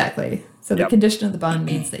go. Exactly. So the condition of the bond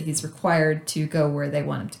means that he's required to go where they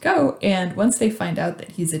want him to go. And once they find out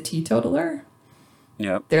that he's a teetotaler,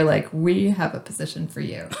 they're like, we have a position for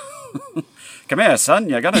you. Come here, son.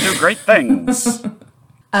 You're going to do great things.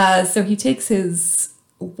 So he takes his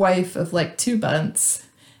wife of like 2 months.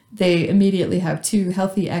 They immediately have 2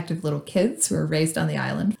 healthy, active little kids who are raised on the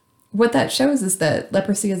island. What that shows is that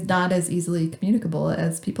leprosy is not as easily communicable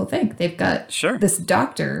as people think. They've got this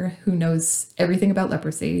doctor who knows everything about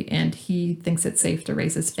leprosy, and he thinks it's safe to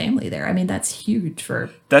raise his family there. I mean, that's huge for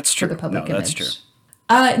the public image. That's true.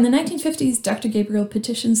 In the 1950s, Dr. Gabriel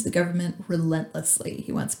petitions the government relentlessly.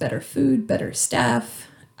 He wants better food, better staff.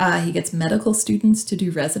 He gets medical students to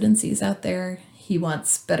do residencies out there. He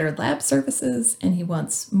wants better lab services, and he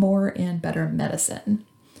wants more and better medicine.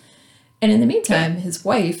 And in the meantime, his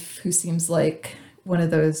wife, who seems like one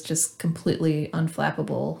of those just completely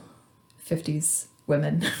unflappable 50s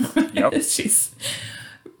women, she's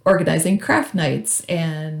organizing craft nights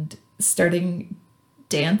and starting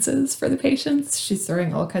dances for the patients. She's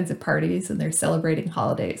throwing all kinds of parties, and they're celebrating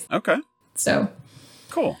holidays. Okay. So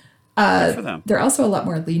cool. Good for them. They're also a lot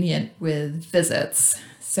more lenient with visits.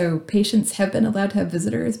 So patients have been allowed to have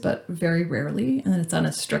visitors, but very rarely. And it's on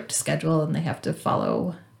a strict schedule, and they have to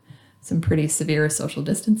follow some pretty severe social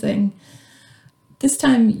distancing. This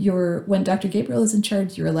time, when Dr. Gabriel is in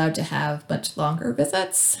charge, you're allowed to have much longer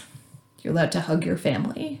visits. You're allowed to hug your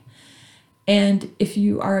family. And if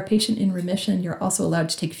you are a patient in remission, you're also allowed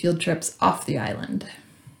to take field trips off the island.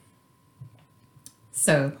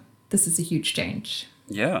 So this is a huge change.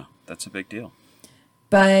 Yeah, that's a big deal.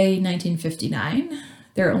 By 1959,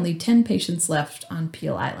 there are only 10 patients left on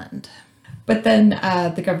Peel Island. But then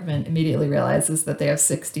the government immediately realizes that they have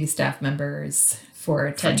 60 staff members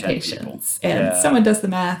for 10 patients. People. And someone does the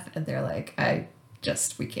math, and they're like,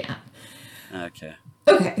 we can't.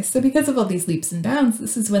 Okay, so because of all these leaps and bounds,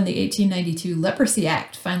 this is when the 1892 Leprosy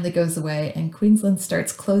Act finally goes away, and Queensland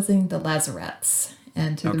starts closing the lazarets.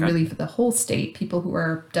 And to the relief of the whole state, people who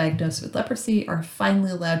are diagnosed with leprosy are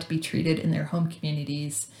finally allowed to be treated in their home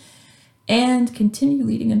communities and continue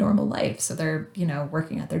leading a normal life. So they're,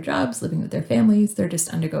 working at their jobs, living with their families. They're just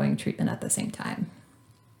undergoing treatment at the same time.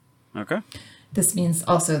 Okay. This means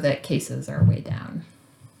also that cases are way down.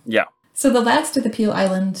 Yeah. So the last of the Peel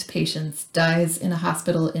Island patients dies in a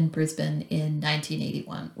hospital in Brisbane in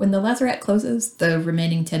 1981. When the lazaret closes, the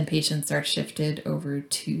remaining 10 patients are shifted over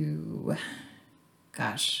to,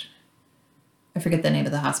 I forget the name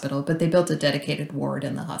of the hospital, but they built a dedicated ward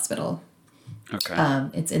in the hospital. Okay.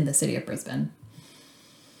 It's in the city of Brisbane.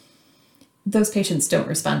 Those patients don't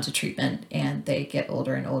respond to treatment, and they get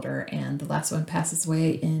older and older, and the last one passes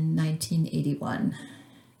away in 1981.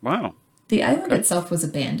 Wow. The island itself was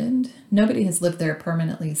abandoned. Nobody has lived there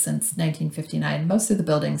permanently since 1959. Most of the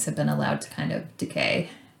buildings have been allowed to kind of decay.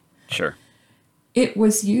 Sure. It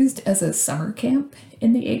was used as a summer camp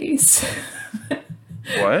in the 80s.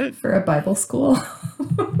 What? For a Bible school.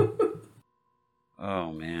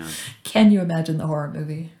 Oh, man. Can you imagine the horror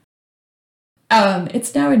movie?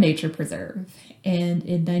 It's now a nature preserve, and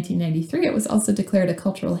in 1993 it was also declared a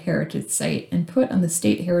cultural heritage site and put on the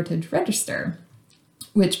State Heritage Register,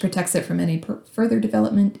 which protects it from any further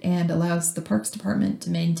development and allows the Parks Department to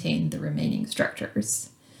maintain the remaining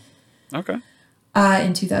structures. Okay.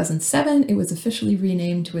 In 2007, it was officially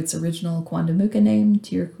renamed to its original Quandamooka name,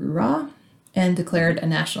 Tir Cruraa, and declared a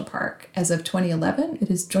national park. As of 2011, it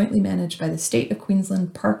is jointly managed by the State of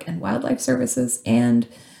Queensland Park and Wildlife Services and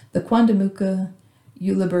the Quandamooka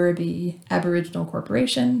Uluburibi Aboriginal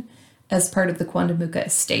Corporation as part of the Quandamooka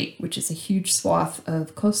Estate, which is a huge swath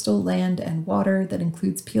of coastal land and water that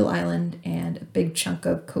includes Peel Island and a big chunk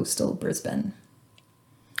of coastal Brisbane.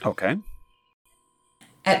 Okay.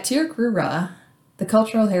 At Tir Cruraa, the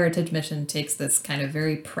Cultural Heritage Mission takes this kind of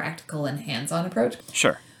very practical and hands-on approach.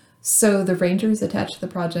 Sure. So the rangers attached to the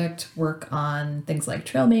project work on things like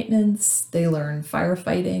trail maintenance. They learn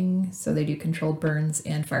firefighting, so they do controlled burns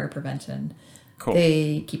and fire prevention. Cool.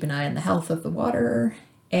 They keep an eye on the health of the water,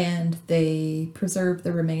 and they preserve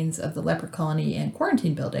the remains of the leper colony and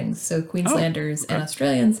quarantine buildings. So Queenslanders and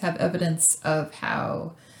Australians have evidence of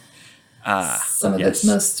how some of its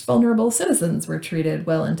most vulnerable citizens were treated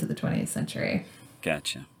well into the 20th century.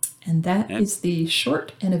 Gotcha. And that is the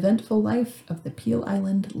short and eventful life of the Peel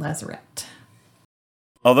Island Lazaret.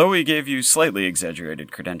 Although we gave you slightly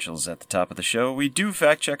exaggerated credentials at the top of the show, we do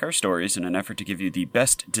fact-check our stories in an effort to give you the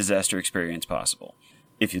best disaster experience possible.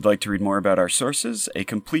 If you'd like to read more about our sources, a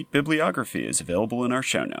complete bibliography is available in our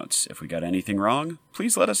show notes. If we got anything wrong,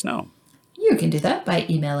 please let us know. You can do that by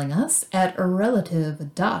emailing us at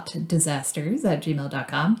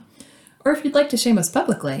relative.disasters@gmail.com. Or if you'd like to shame us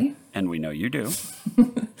publicly, and we know you do,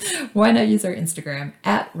 why not use our Instagram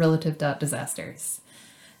at relative.disasters.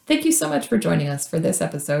 Thank you so much for joining us for this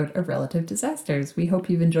episode of Relative Disasters. We hope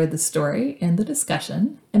you've enjoyed the story and the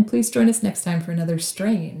discussion, and please join us next time for another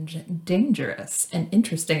strange, dangerous, and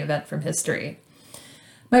interesting event from history.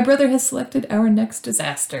 My brother has selected our next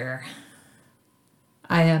disaster.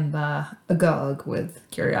 I am agog with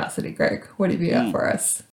curiosity. Greg, what have you got for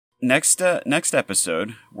us? Next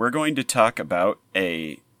episode, we're going to talk about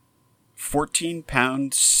a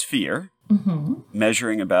 14-pound sphere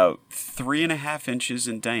measuring about 3.5 inches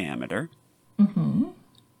in diameter.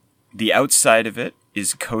 The outside of it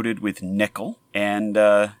is coated with nickel, and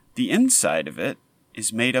the inside of it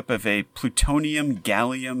is made up of a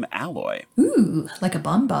plutonium-gallium alloy. Ooh, like a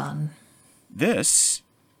bonbon. This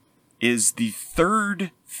is the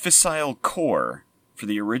third fissile core for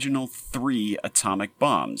the original 3 atomic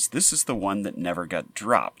bombs. This is the one that never got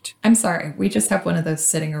dropped. I'm sorry, we just have one of those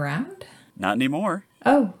sitting around? Not anymore.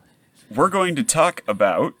 Oh. We're going to talk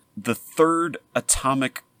about the third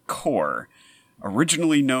atomic core,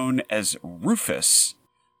 originally known as Rufus,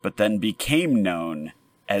 but then became known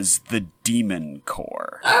as the Demon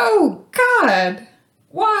Core. Oh, God!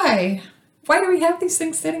 Why? Why do we have these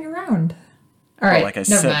things sitting around? All right, like I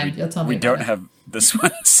never said, mind. You'll tell me we don't have this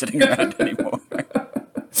one sitting around anymore.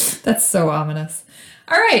 That's so ominous.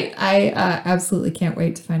 All right, I absolutely can't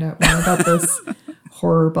wait to find out more about this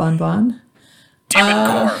horror bonbon. Demon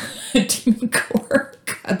Core. Demon Core.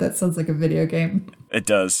 God, that sounds like a video game. It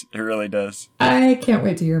does. It really does. I can't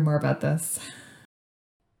wait to hear more about this.